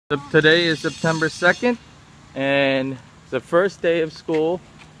Today is September 2nd and it's the first day of school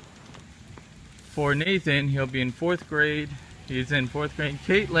for Nathan. He'll be in 4th grade. He's in 4th grade.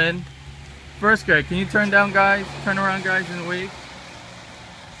 Caitlin, 1st grade. Can you turn down, guys? Turn around, guys, and wave.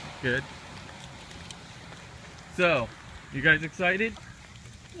 Good. So, you guys excited?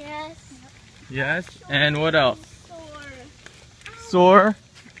 Yes. Yes? And what else? Sore. Sore?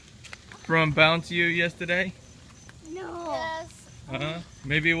 From Bounce You yesterday? No. Yes.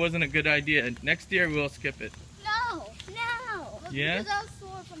 Maybe it wasn't a good idea. Next year we'll skip it. No. Yeah? Because I was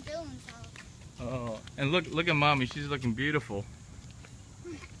sore from Dylan's house. Oh, and look at mommy. She's looking beautiful.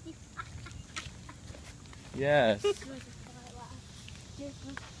 Yes. Just a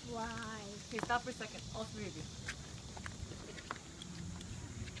fly. Okay, stop for a second. All three of you.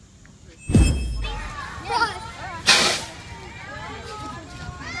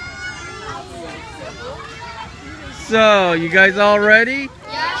 So, you guys all ready?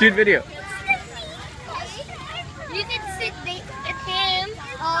 Yeah. Shoot video. You can sit at him.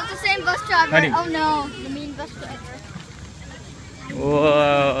 Oh, it's the same bus driver. Honey. Oh no, the mean bus driver.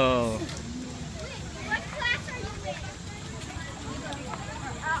 Whoa. What class are you in?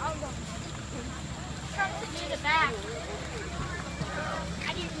 Come to me in the back. I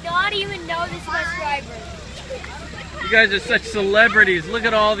did not even know this bus driver. You guys are such celebrities. Look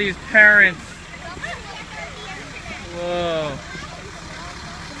at all these parents. Whoa.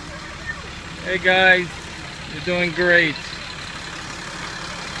 Hey guys, you're doing great.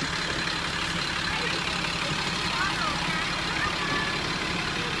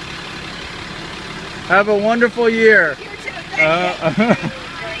 Have a wonderful year. Hey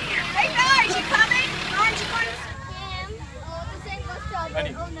guys, you coming? Aren't you going to him? Oh, the same bus driver.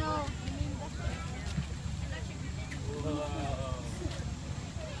 Honey. Oh no, the mean bus driver.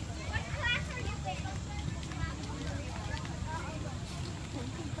 What class are you in?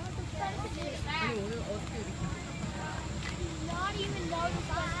 Not even know this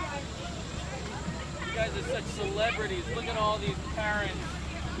bus driver. You guys are such celebrities. Look at all these parents.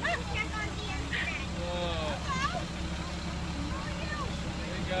 Whoa.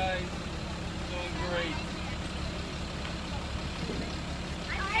 Hey guys, doing great.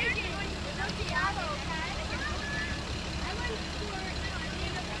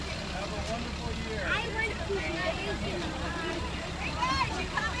 Have a wonderful year.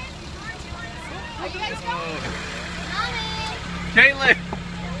 Are you guys going? Mommy! Caitlin!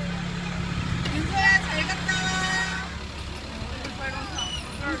 민서야 잘 갔다 와. 빨간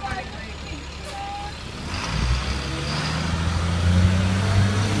차.